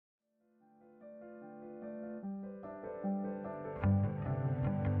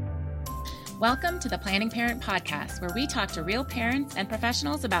Welcome to the Planning Parent Podcast, where we talk to real parents and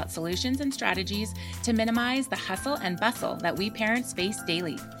professionals about solutions and strategies to minimize the hustle and bustle that we parents face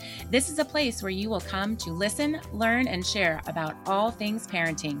daily. This is a place where you will come to listen, learn, and share about all things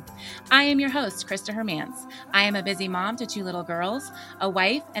parenting. I am your host, Krista Hermance. I am a busy mom to 2 little girls, a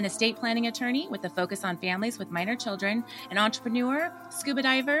wife and estate planning attorney with a focus on families with minor children, an entrepreneur, scuba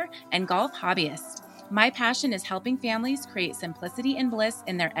diver, and golf hobbyist. My passion is helping families create simplicity and bliss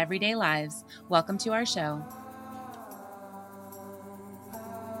in their everyday lives. Welcome to our show.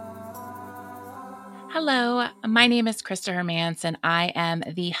 Hello, my name is Krista Hermance, and I am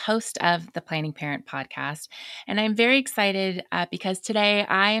the host of the Planning Parent Podcast. And I'm very excited because today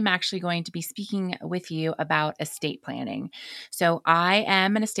I am actually going to be speaking with you about estate planning. So I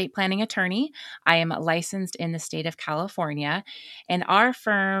am an estate planning attorney. I am licensed in the state of California, and our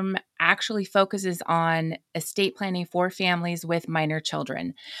firm actually focuses on estate planning for families with minor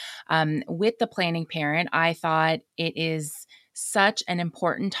children. With the Planning Parent, I thought it is such an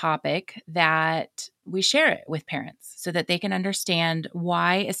important topic that we share it with parents so that they can understand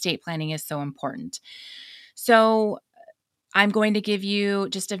why estate planning is so important. So I'm going to give you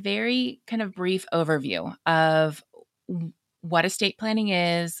just a very kind of brief overview of what estate planning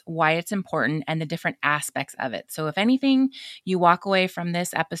is, why it's important, and the different aspects of it. So if anything, you walk away from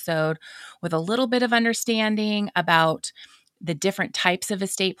this episode with a little bit of understanding about the different types of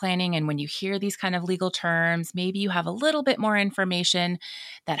estate planning. And when you hear these kind of legal terms, maybe you have a little bit more information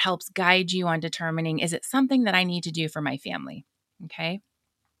that helps guide you on determining, is it something that I need to do for my family? Okay.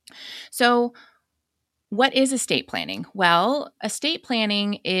 So what is estate planning? Well, estate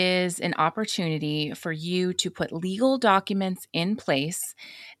planning is an opportunity for you to put legal documents in place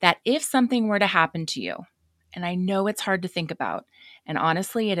that if something were to happen to you, and I know it's hard to think about, and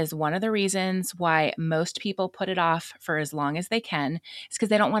honestly, it is one of the reasons why most people put it off for as long as they can, is because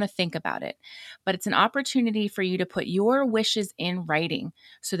they don't want to think about it. But it's an opportunity for you to put your wishes in writing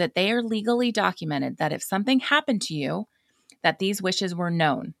so that they are legally documented, that if something happened to you, that these wishes were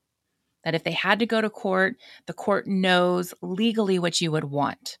known. That if they had to go to court, the court knows legally what you would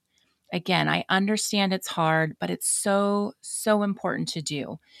want. Again, I understand it's hard, but it's so important to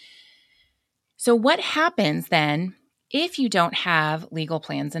do. So what happens then if you don't have legal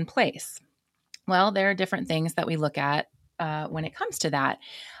plans in place? Well, there are different things that we look at when it comes to that.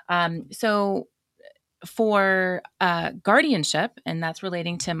 So for guardianship, and that's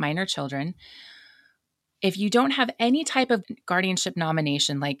relating to minor children, if you don't have any type of guardianship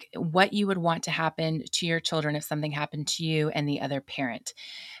nomination, like what you would want to happen to your children if something happened to you and the other parent,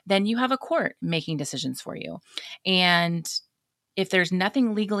 then you have a court making decisions for you. And if there's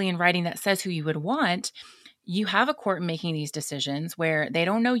nothing legally in writing that says who you would want, you have a court making these decisions where they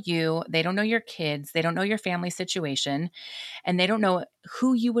don't know you, they don't know your kids, they don't know your family situation, and they don't know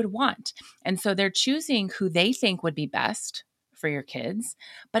who you would want. And so they're choosing who they think would be best for your kids,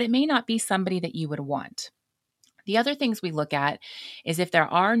 but it may not be somebody that you would want. The other things we look at is if there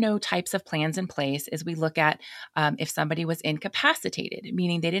are no types of plans in place, is we look at if somebody was incapacitated,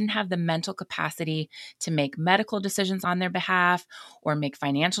 meaning they didn't have the mental capacity to make medical decisions on their behalf or make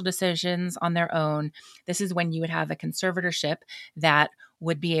financial decisions on their own. This is when you would have a conservatorship that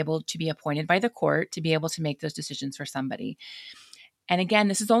would be able to be appointed by the court to be able to make those decisions for somebody. And again,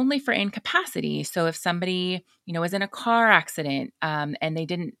 this is only for incapacity. So if somebody, was in a car accident and they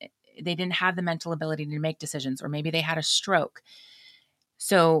didn't have the mental ability to make decisions, or maybe they had a stroke.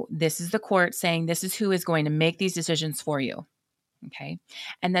 So this is the court saying this is who is going to make these decisions for you. Okay.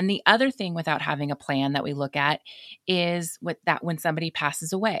 And then the other thing without having a plan that we look at is when somebody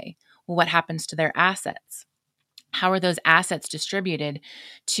passes away. Well, what happens to their assets? How are those assets distributed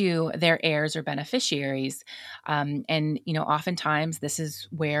to their heirs or beneficiaries? Oftentimes this is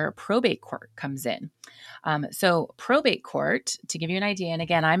where probate court comes in. So probate court, to give you an idea, and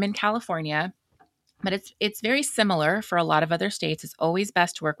again, I'm in California, but it's very similar for a lot of other states. It's always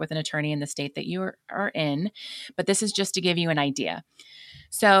best to work with an attorney in the state that you are in, but this is just to give you an idea.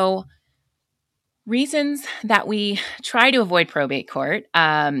 So reasons that we try to avoid probate court,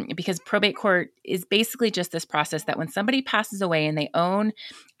 because probate court is basically just this process that when somebody passes away and they own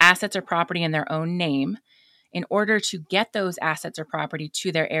assets or property in their own name, in order to get those assets or property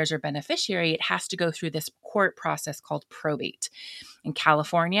to their heirs or beneficiary, it has to go through this court process called probate. In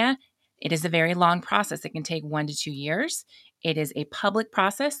California, it is a very long process. It can take 1 to 2 years. It is a public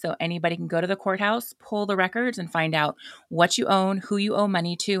process, so anybody can go to the courthouse, pull the records, and find out what you own, who you owe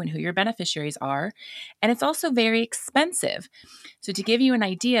money to, and who your beneficiaries are. And it's also very expensive. So to give you an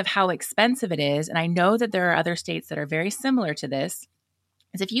idea of how expensive it is, and I know that there are other states that are very similar to this,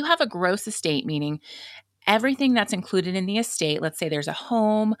 is if you have a gross estate, meaning everything that's included in the estate. Let's say there's a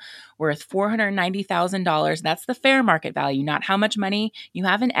home worth $490,000. That's the fair market value, not how much money you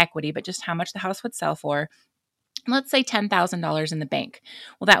have in equity, but just how much the house would sell for. Let's say $10,000 in the bank.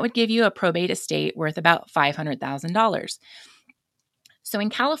 Well, that would give you a probate estate worth about $500,000. So in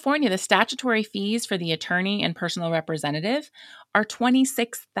California, the statutory fees for the attorney and personal representative are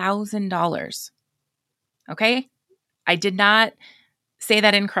 $26,000. Okay? I did not say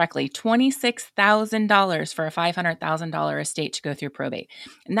that incorrectly. $26,000 for a $500,000 estate to go through probate.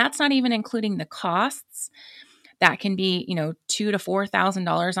 And that's not even including the costs. That can be, $2,000 to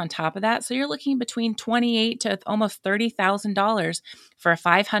 $4,000 on top of that. So you're looking between $28,000 to almost $30,000 for a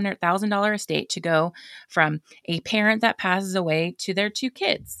 $500,000 estate to go from a parent that passes away to their two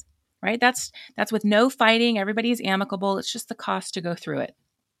kids, right? That's with no fighting. Everybody's amicable. It's just the cost to go through it.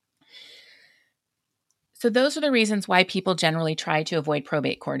 So those are the reasons why people generally try to avoid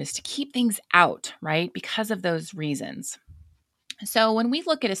probate court, is to keep things out, right? Because of those reasons. So when we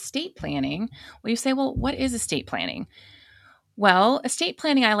look at estate planning, well, you say, well, what is estate planning? Well, estate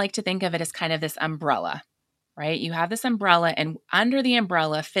planning, I like to think of it as kind of this umbrella, right? You have this umbrella, and under the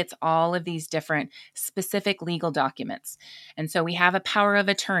umbrella fits all of these different specific legal documents. And so we have a power of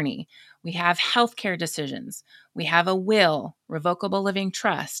attorney, we have healthcare decisions, we have a will, revocable living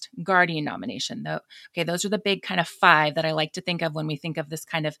trust, guardian nomination. Those are the big kind of 5 that I like to think of when we think of this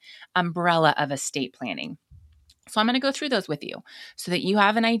kind of umbrella of estate planning. So I'm going to go through those with you so that you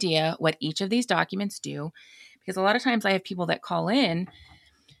have an idea what each of these documents do. Because a lot of times I have people that call in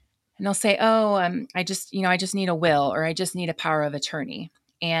and they'll say, I just need a will, or I just need a power of attorney.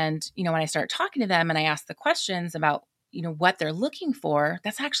 And, when I start talking to them and I ask the questions about, what they're looking for,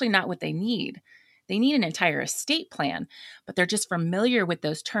 that's actually not what they need. They need an entire estate plan, but they're just familiar with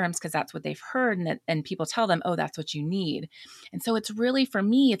those terms because that's what they've heard, and people tell them, oh, that's what you need. And so it's really, for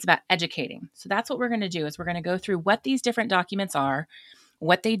me, it's about educating. So that's what we're going to do, is we're going to go through what these different documents are,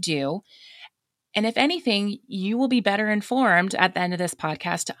 what they do. And if anything, you will be better informed at the end of this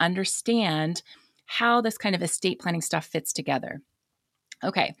podcast to understand how this kind of estate planning stuff fits together.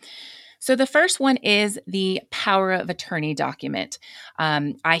 Okay. So the first one is the power of attorney document.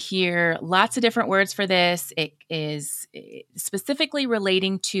 I hear lots of different words for this. It is specifically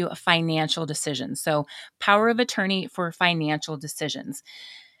relating to financial decisions. So power of attorney for financial decisions.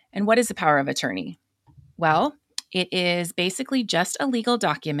 And what is a power of attorney? Well, it is basically just a legal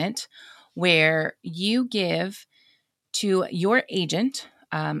document where you give to your agent,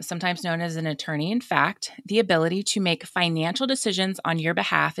 sometimes known as an attorney in fact, the ability to make financial decisions on your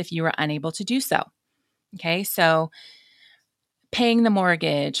behalf if you are unable to do so. Okay, so paying the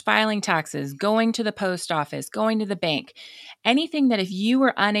mortgage, filing taxes, going to the post office, going to the bank, anything that if you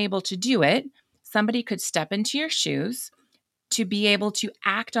were unable to do it, somebody could step into your shoes to be able to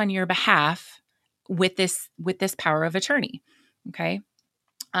act on your behalf with this power of attorney. Okay.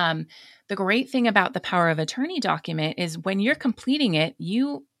 The great thing about the power of attorney document is when you're completing it,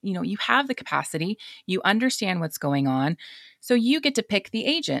 you have the capacity, you understand what's going on, so you get to pick the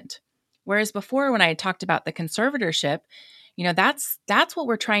agent. Whereas before, when I had talked about the conservatorship, that's what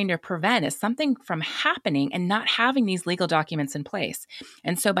we're trying to prevent, is something from happening and not having these legal documents in place.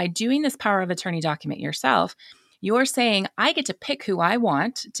 And so by doing this power of attorney document yourself, you're saying, I get to pick who I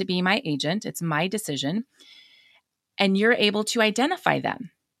want to be my agent. It's my decision. And you're able to identify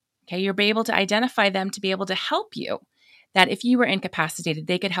them. Okay, you're able to identify them to be able to help you, that if you were incapacitated,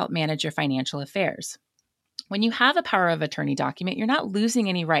 they could help manage your financial affairs. When you have a power of attorney document, you're not losing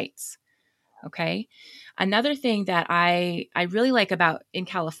any rights. Okay. Another thing that I really like about in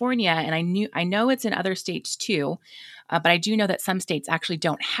California, and I know it's in other states too, but I do know that some states actually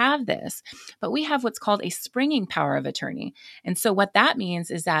don't have this, but we have what's called a springing power of attorney. And so what that means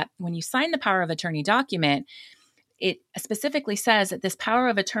is that when you sign the power of attorney document, it specifically says that this power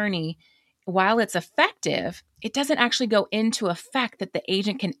of attorney, while it's effective, it doesn't actually go into effect that the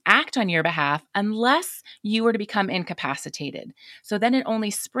agent can act on your behalf unless you were to become incapacitated. So then it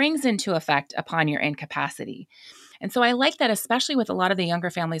only springs into effect upon your incapacity. And so I like that, especially with a lot of the younger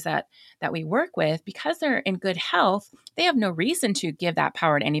families that we work with, because they're in good health, they have no reason to give that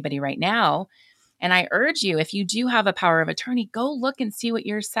power to anybody right now. And I urge you, if you do have a power of attorney, go look and see what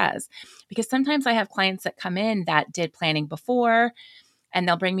yours says. Because sometimes I have clients that come in that did planning before, and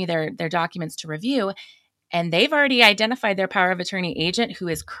they'll bring me their documents to review, and they've already identified their power of attorney agent who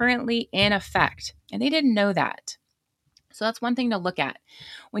is currently in effect, and they didn't know that. So that's one thing to look at.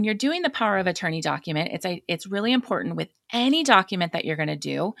 When you're doing the power of attorney document, it's really important with any document that you're going to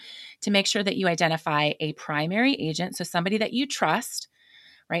do to make sure that you identify a primary agent, so somebody that you trust,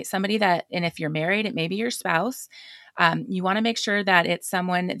 right? Somebody that, and if you're married, it may be your spouse. You want to make sure that it's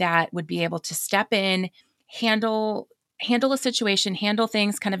someone that would be able to step in, handle a situation, handle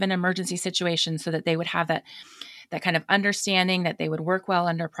things kind of in an emergency situation so that they would have that kind of understanding, that they would work well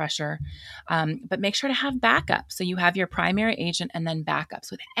under pressure. But make sure to have backups. So you have your primary agent and then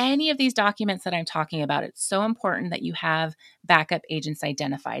backups. With any of these documents that I'm talking about, it's so important that you have backup agents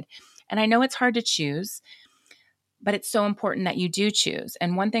identified. And I know it's hard to choose, but it's so important that you do choose.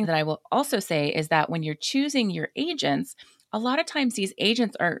 And one thing that I will also say is that when you're choosing your agents, a lot of times these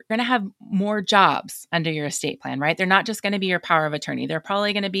agents are going to have more jobs under your estate plan, right? They're not just going to be your power of attorney. They're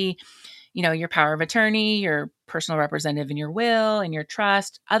probably going to be, your power of attorney, your personal representative in your will and your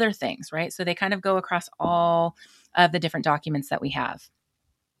trust, other things, right? So they kind of go across all of the different documents that we have.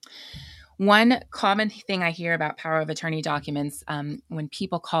 One common thing I hear about power of attorney documents when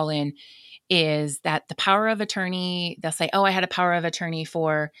people call in is that the power of attorney, they'll say, oh, I had a power of attorney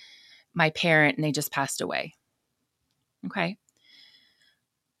for my parent and they just passed away. Okay.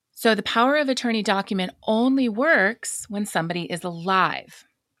 So the power of attorney document only works when somebody is alive,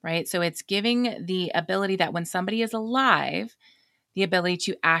 right? So it's giving the ability that when somebody is alive, the ability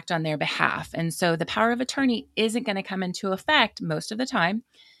to act on their behalf. And so the power of attorney isn't going to come into effect most of the time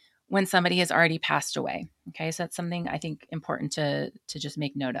when somebody has already passed away. Okay. So that's something I think important to just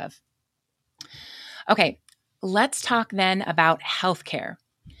make note of. Okay. Let's talk then about healthcare.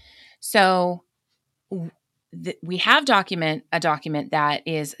 So we have a document that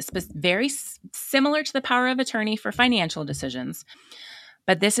is very similar to the power of attorney for financial decisions,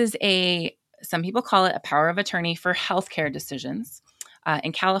 but this is some people call it a power of attorney for healthcare decisions.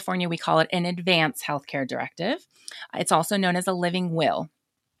 In California, we call it an advance healthcare directive. It's also known as a living will.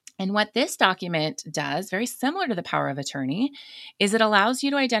 And what this document does, very similar to the power of attorney, is it allows you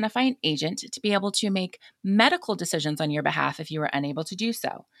to identify an agent to be able to make medical decisions on your behalf if you were unable to do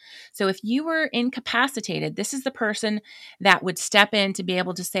so. So if you were incapacitated, this is the person that would step in to be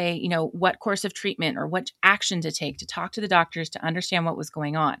able to say, what course of treatment or what action to take, to talk to the doctors to understand what was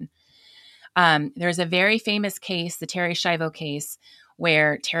going on. There's a very famous case, the Terri Schiavo case,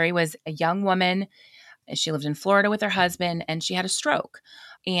 where Terri was a young woman. She lived in Florida with her husband and she had a stroke.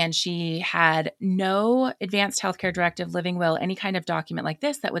 And she had no advanced healthcare directive, living will, any kind of document like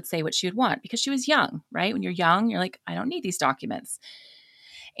this that would say what she would want because she was young, right? When you're young, you're like, I don't need these documents.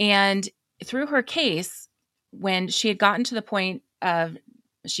 And through her case, when she had gotten to the point of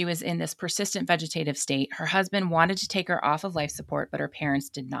she was in this persistent vegetative state, her husband wanted to take her off of life support, but her parents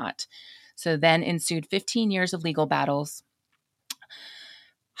did not. So then ensued 15 years of legal battles,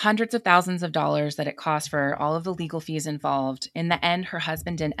 hundreds of thousands of dollars that it cost for all of the legal fees involved. In the end, her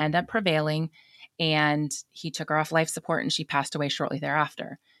husband didn't end up prevailing and he took her off life support and she passed away shortly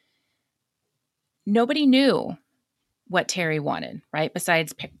thereafter. Nobody knew what Terri wanted, right?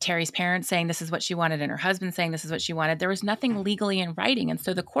 Besides Terri's parents saying this is what she wanted and her husband saying this is what she wanted. There was nothing legally in writing. And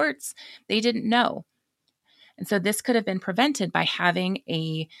so the courts, they didn't know. And so this could have been prevented by having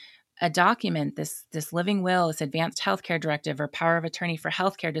a document, this living will, this advanced healthcare directive or power of attorney for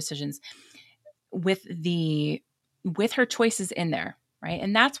healthcare decisions with her choices in there, right?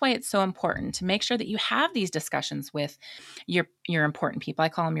 And that's why it's so important to make sure that you have these discussions with your important people. I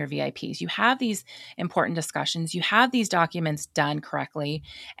call them your VIPs. You have these important discussions. You have these documents done correctly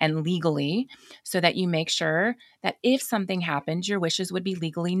and legally so that you make sure that if something happened, your wishes would be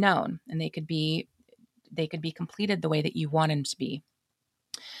legally known and they could be completed the way that you want them to be.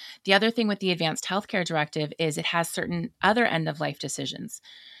 The other thing with the advanced healthcare directive is it has certain other end of life decisions.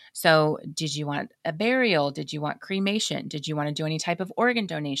 So did you want a burial? Did you want cremation? Did you want to do any type of organ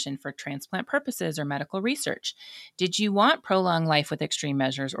donation for transplant purposes or medical research? Did you want prolonged life with extreme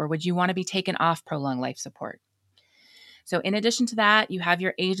measures, or would you want to be taken off prolonged life support? So in addition to that, you have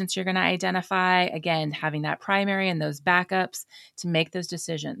your agents you're going to identify, again, having that primary and those backups to make those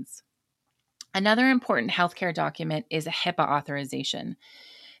decisions. Another important healthcare document is a HIPAA authorization.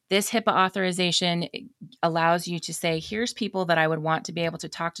 This HIPAA authorization allows you to say, here's people that I would want to be able to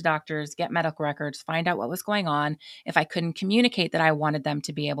talk to doctors, get medical records, find out what was going on if I couldn't communicate that I wanted them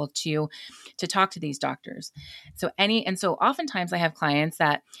to be able to talk to these doctors. So oftentimes I have clients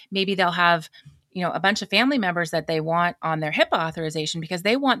that maybe they'll have a bunch of family members that they want on their HIPAA authorization because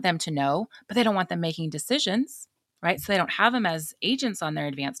they want them to know, but they don't want them making decisions, right? So they don't have them as agents on their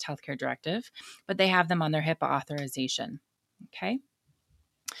advanced healthcare directive, but they have them on their HIPAA authorization.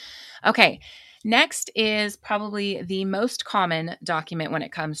 Okay, next is probably the most common document when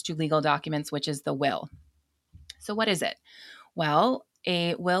it comes to legal documents, which is the will. So what is it? Well,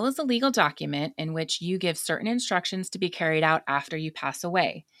 a will is a legal document in which you give certain instructions to be carried out after you pass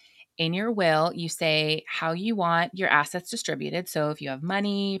away. In your will, you say how you want your assets distributed. So if you have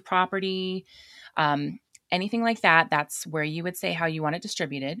money, property, anything like that, that's where you would say how you want it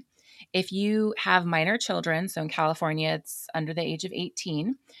distributed. If you have minor children, so in California, it's under the age of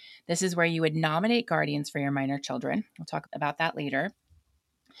 18, this is where you would nominate guardians for your minor children. We'll talk about that later.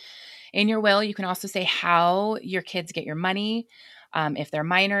 In your will, you can also say how your kids get your money, if they're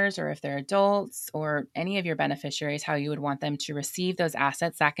minors or if they're adults or any of your beneficiaries, how you would want them to receive those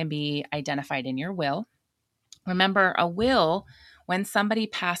assets. That can be identified in your will. Remember, a will, when somebody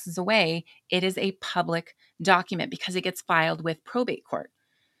passes away, it is a public document because it gets filed with probate court.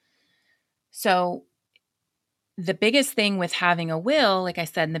 So the biggest thing with having a will, like I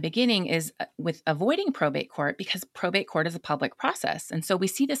said in the beginning, is with avoiding probate court, because probate court is a public process. And so we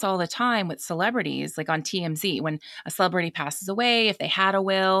see this all the time with celebrities, like on TMZ, when a celebrity passes away, if they had a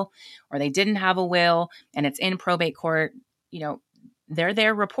will or they didn't have a will and it's in probate court, they're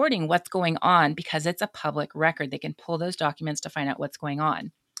there reporting what's going on because it's a public record. They can pull those documents to find out what's going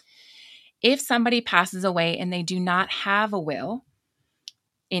on. If somebody passes away and they do not have a will,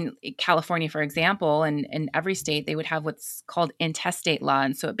 in California, for example, and in every state, they would have what's called intestate law.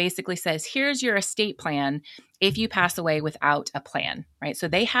 And so it basically says, here's your estate plan if you pass away without a plan, right? So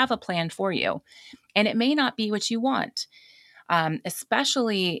they have a plan for you, and it may not be what you want,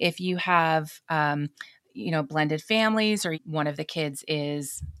 especially if you have, blended families or one of the kids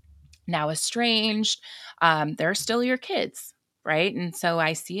is now estranged. They're still your kids, right? And so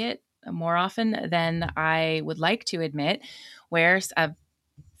I see it more often than I would like to admit, where a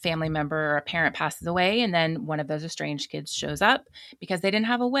family member or a parent passes away and then one of those estranged kids shows up because they didn't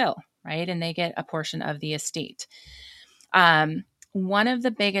have a will, right? And they get a portion of the estate. One of the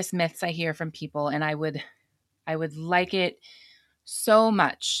biggest myths I hear from people, and I would like it so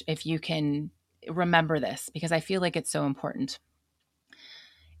much if you can remember this, because I feel like it's so important,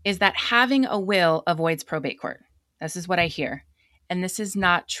 is that having a will avoids probate court. This is what I hear. And this is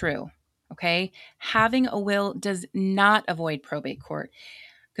not true. Okay. Having a will does not avoid probate court.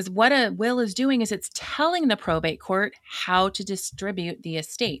 Because what a will is doing is it's telling the probate court how to distribute the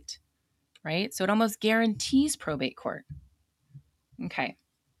estate, right? So it almost guarantees probate court. Okay.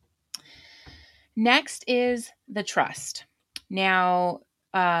 Next is the trust. Now,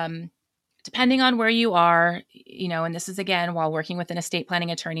 depending on where you are, and this is again, while working with an estate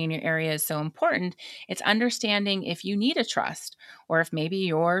planning attorney in your area is so important, it's understanding if you need a trust or if maybe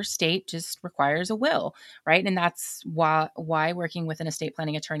your state just requires a will, right? And that's why working with an estate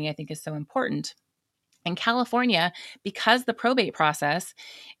planning attorney, I think, is so important. In California, because the probate process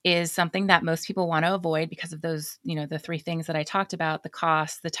is something that most people want to avoid because of those, the three things that I talked about, the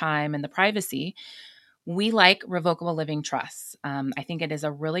cost, the time, and the privacy, we like revocable living trusts. I think it is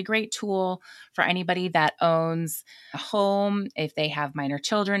a really great tool for anybody that owns a home. If they have minor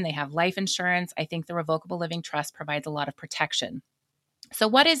children, they have life insurance. I think the revocable living trust provides a lot of protection. So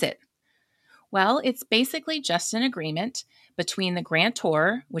what is it? Well, it's basically just an agreement between the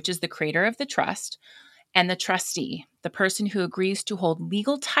grantor, which is the creator of the trust, and the trustee, the person who agrees to hold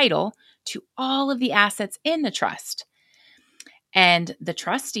legal title to all of the assets in the trust. And the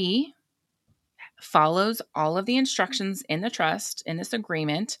trustee follows all of the instructions in the trust, in this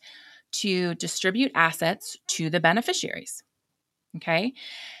agreement, to distribute assets to the beneficiaries. Okay.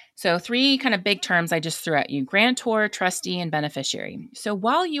 So 3 kind of big terms I just threw at you: grantor, trustee, and beneficiary. So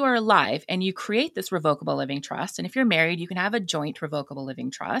while you are alive and you create this revocable living trust, and if you're married, you can have a joint revocable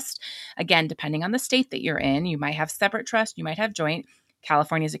living trust. Again, depending on the state that you're in, you might have separate trust, you might have joint.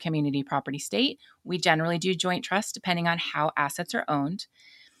 California is a community property state. We generally do joint trust depending on how assets are owned.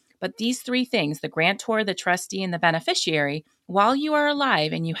 But these 3 things, the grantor, the trustee, and the beneficiary, while you are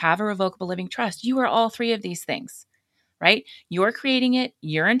alive and you have a revocable living trust, you are all 3 of these things, right? You're creating it.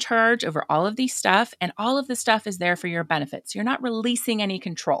 You're in charge over all of these stuff, and all of the stuff is there for your benefit. So you're not releasing any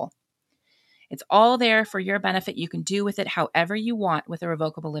control. It's all there for your benefit. You can do with it however you want with a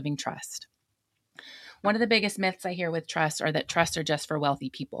revocable living trust. One of the biggest myths I hear with trusts are that trusts are just for wealthy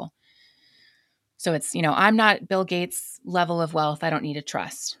people. So it's, I'm not Bill Gates' level of wealth. I don't need a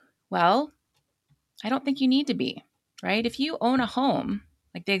trust. Well, I don't think you need to be, right? If you own a home,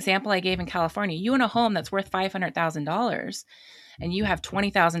 like the example I gave in California, you own a home that's worth $500,000 and you have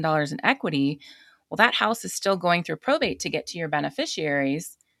 $20,000 in equity. Well, that house is still going through probate to get to your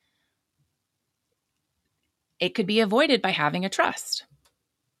beneficiaries. It could be avoided by having a trust,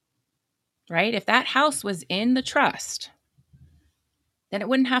 right? If that house was in the trust, then it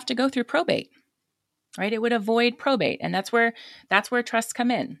wouldn't have to go through probate, right? It would avoid probate. And that's where trusts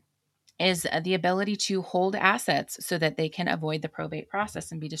come in, is the ability to hold assets so that they can avoid the probate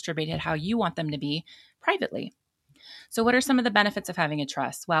process and be distributed how you want them to be privately. So what are some of the benefits of having a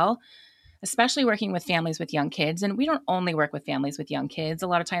trust? Well, especially working with families with young kids. And we don't only work with families with young kids. A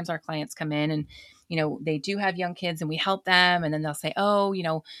lot of times our clients come in and, they do have young kids and we help them. And then they'll say, oh,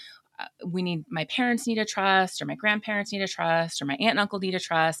 my parents need a trust, or my grandparents need a trust, or my aunt and uncle need a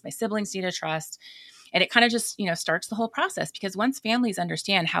trust, my siblings need a trust. And it kind of just, starts the whole process, because once families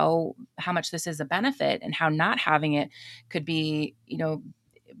understand how much this is a benefit and how not having it could be,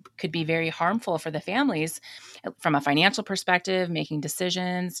 very harmful for the families from a financial perspective, making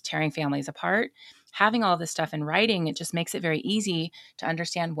decisions, tearing families apart, having all this stuff in writing, it just makes it very easy to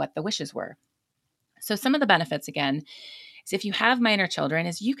understand what the wishes were. So some of the benefits, again, is if you have minor children,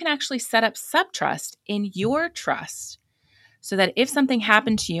 is you can actually set up subtrust in your trust, so that if something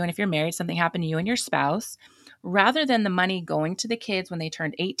happened to you, and if you're married, something happened to you and your spouse, rather than the money going to the kids when they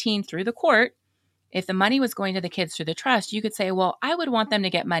turned 18 through the court, if the money was going to the kids through the trust, you could say, well, I would want them to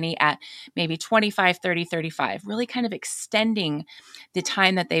get money at maybe 25, 30, 35, really kind of extending the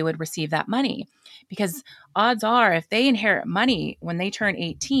time that they would receive that money. Because odds are, if they inherit money when they turn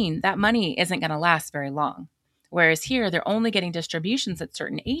 18, that money isn't going to last very long. Whereas here, they're only getting distributions at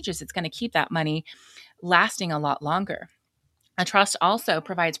certain ages. It's going to keep that money lasting a lot longer. A trust also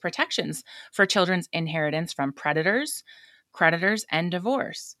provides protections for children's inheritance from predators, creditors, and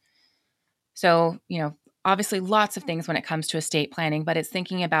divorce. So, obviously lots of things when it comes to estate planning, but it's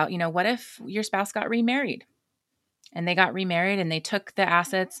thinking about, what if your spouse got remarried and they got remarried and they took the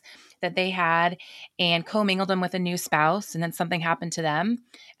assets that they had and commingled them with a new spouse, and then something happened to them,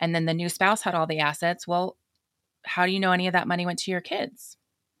 and then the new spouse had all the assets. Well, how do you know any of that money went to your kids?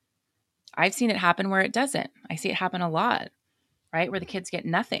 I've seen it happen where it doesn't. I see it happen a lot, right? Where the kids get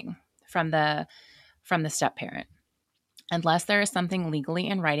nothing from the step parent, unless there is something legally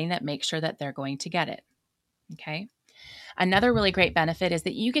in writing that makes sure that they're going to get it. Okay. Another really great benefit is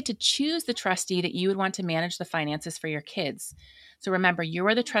that you get to choose the trustee that you would want to manage the finances for your kids. So remember, you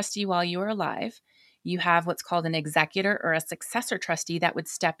are the trustee while you are alive. You have what's called an executor or a successor trustee that would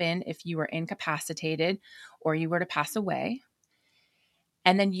step in if you were incapacitated or you were to pass away.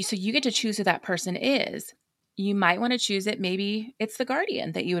 And then you get to choose who that person is. You might want to choose it. Maybe it's the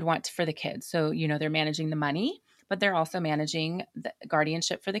guardian that you would want for the kids. So, they're managing the money, but they're also managing the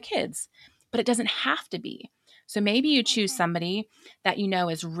guardianship for the kids. But it doesn't have to be. So maybe you choose somebody that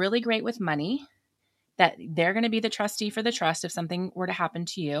is really great with money, that they're going to be the trustee for the trust if something were to happen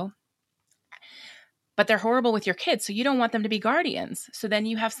to you, but they're horrible with your kids, so you don't want them to be guardians. So then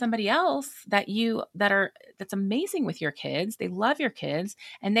you have somebody else that's amazing with your kids. They love your kids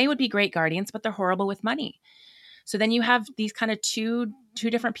and they would be great guardians, but they're horrible with money. So then you have these kind of two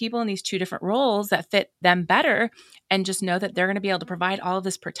different people in these two different roles that fit them better, and just know that they're going to be able to provide all of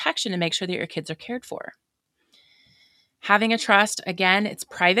this protection and make sure that your kids are cared for. Having a trust, again, it's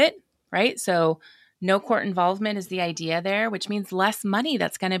private, right? So no court involvement is the idea there, which means less money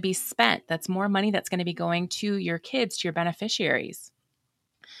that's going to be spent. That's more money that's going to be going to your kids, to your beneficiaries.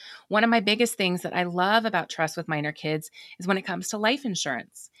 One of my biggest things that I love about trust with minor kids is when it comes to life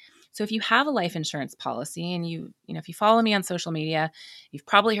insurance. So if you have a life insurance policy, and if you follow me on social media, you've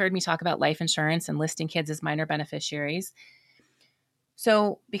probably heard me talk about life insurance and listing kids as minor beneficiaries.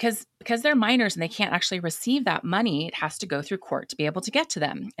 So because they're minors and they can't actually receive that money, it has to go through court to be able to get to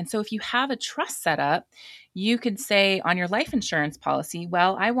them. And so if you have a trust set up, you could say on your life insurance policy,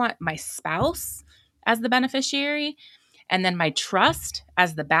 well, I want my spouse as the beneficiary, and then my trust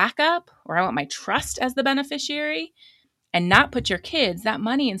as the backup, or I want my trust as the beneficiary, and not put your kids. That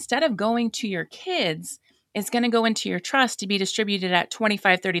money, instead of going to your kids, is going to go into your trust to be distributed at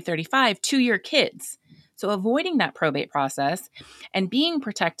 25, 30, 35 to your kids. So avoiding that probate process and being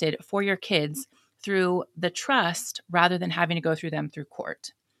protected for your kids through the trust rather than having to go through them through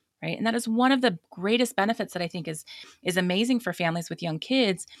court, right? And that is one of the greatest benefits that I think is amazing for families with young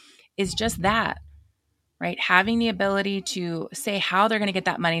kids, is just that, right? Having the ability to say how they're going to get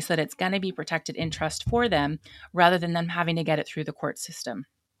that money so that it's going to be protected in trust for them, rather than them having to get it through the court system.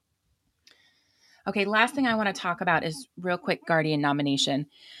 Okay, last thing I want to talk about is real quick guardian nomination.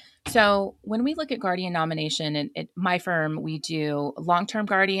 So when we look at guardian nomination, and at my firm, we do long-term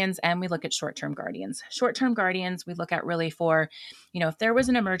guardians and we look at short-term guardians. Short-term guardians, we look at really for, if there was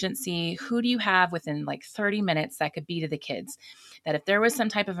an emergency, who do you have within like 30 minutes that could be to the kids? That if there was some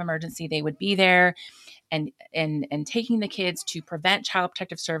type of emergency, they would be there and taking the kids to prevent Child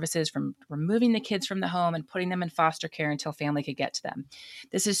Protective Services from removing the kids from the home and putting them in foster care until family could get to them.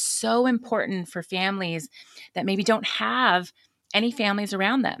 This is so important for families that maybe don't have any families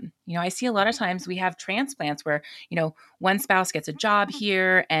around them. I see a lot of times we have transplants where, one spouse gets a job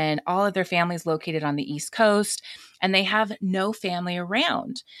here and all of their families located on the East Coast, and they have no family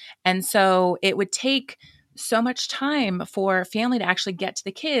around. And so it would take so much time for family to actually get to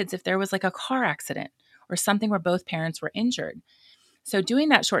the kids if there was like a car accident or something where both parents were injured. So doing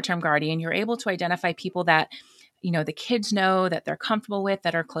that short-term guardian, you're able to identify people that, the kids know, that they're comfortable with,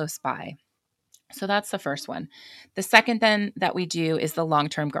 that are close by. So that's the first one. The second then that we do is the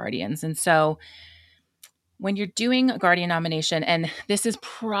long-term guardians. And so when you're doing a guardian nomination, and this is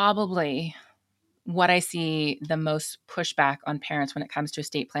probably what I see the most pushback on parents when it comes to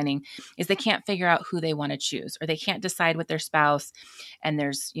estate planning, is they can't figure out who they want to choose, or they can't decide with their spouse, and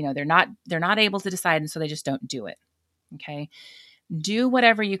they're not able to decide, and so they just don't do it. Okay. Do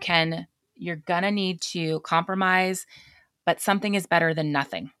whatever you can. You're going to need to compromise, but something is better than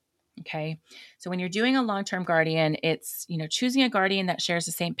nothing. Okay. So when you're doing a long-term guardian, it's, choosing a guardian that shares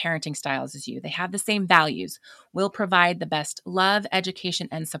the same parenting styles as you. They have the same values, will provide the best love, education,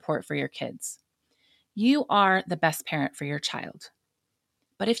 and support for your kids. You are the best parent for your child.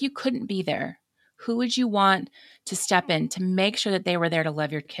 But if you couldn't be there, who would you want to step in to make sure that they were there to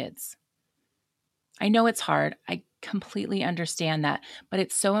love your kids? I know it's hard. I completely understand that, but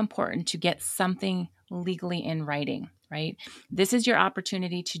it's so important to get something legally in writing, right? This is your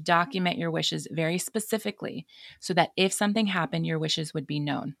opportunity to document your wishes very specifically so that if something happened, your wishes would be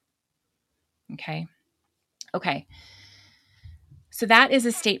known. Okay. So that is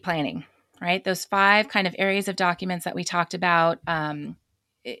estate planning, right? Those 5 kind of areas of documents that we talked about.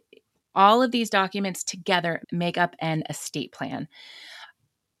 All of these documents together make up an estate plan.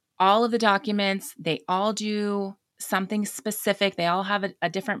 All of the documents, they all do something specific. They all have a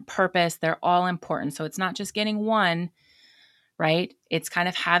different purpose. They're all important. So it's not just getting one, right? It's kind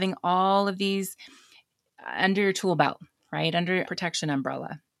of having all of these under your tool belt, right? Under your protection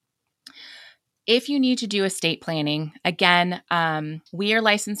umbrella. If you need to do estate planning, again, we are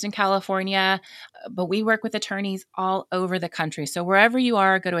licensed in California, but we work with attorneys all over the country. So wherever you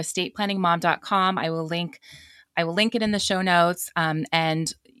are, go to estateplanningmom.com. I will link it in the show notes,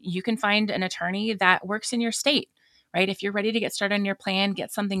 and you can find an attorney that works in your state, right? If you're ready to get started on your plan,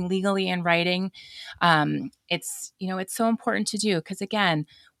 get something legally in writing. It's so important to do because, again,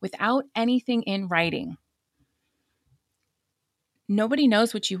 without anything in writing, nobody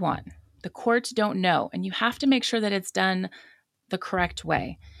knows what you want. The courts don't know, and you have to make sure that it's done the correct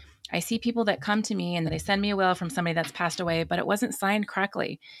way. I see people that come to me and they send me a will from somebody that's passed away, but it wasn't signed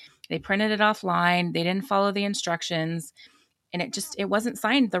correctly. They printed it offline. They didn't follow the instructions, and it wasn't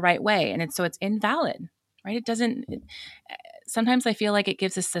signed the right way. And so it's invalid, right? Sometimes I feel like it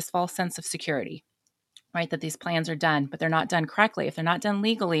gives us this false sense of security, right? That these plans are done, but they're not done correctly. If they're not done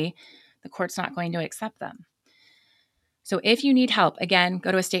legally, the court's not going to accept them. So if you need help, again,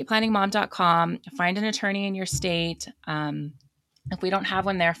 go to estateplanningmom.com, find an attorney in your state. If we don't have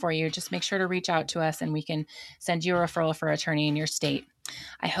one there for you, just make sure to reach out to us and we can send you a referral for an attorney in your state.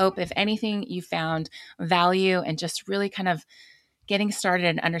 I hope, if anything, you found value and just really kind of getting started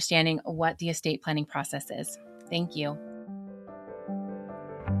and understanding what the estate planning process is. Thank you.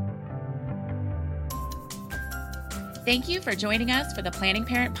 Thank you for joining us for the Planning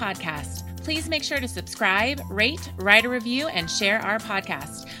Parent Podcast. Please make sure to subscribe, rate, write a review, and share our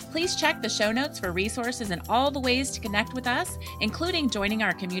podcast. Please check the show notes for resources and all the ways to connect with us, including joining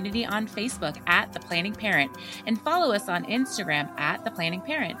our community on Facebook at The Planning Parent, and follow us on Instagram at The Planning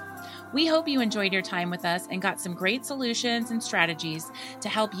Parent. We hope you enjoyed your time with us and got some great solutions and strategies to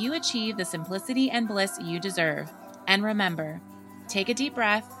help you achieve the simplicity and bliss you deserve. And remember, take a deep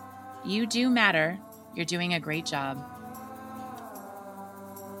breath. You do matter. You're doing a great job.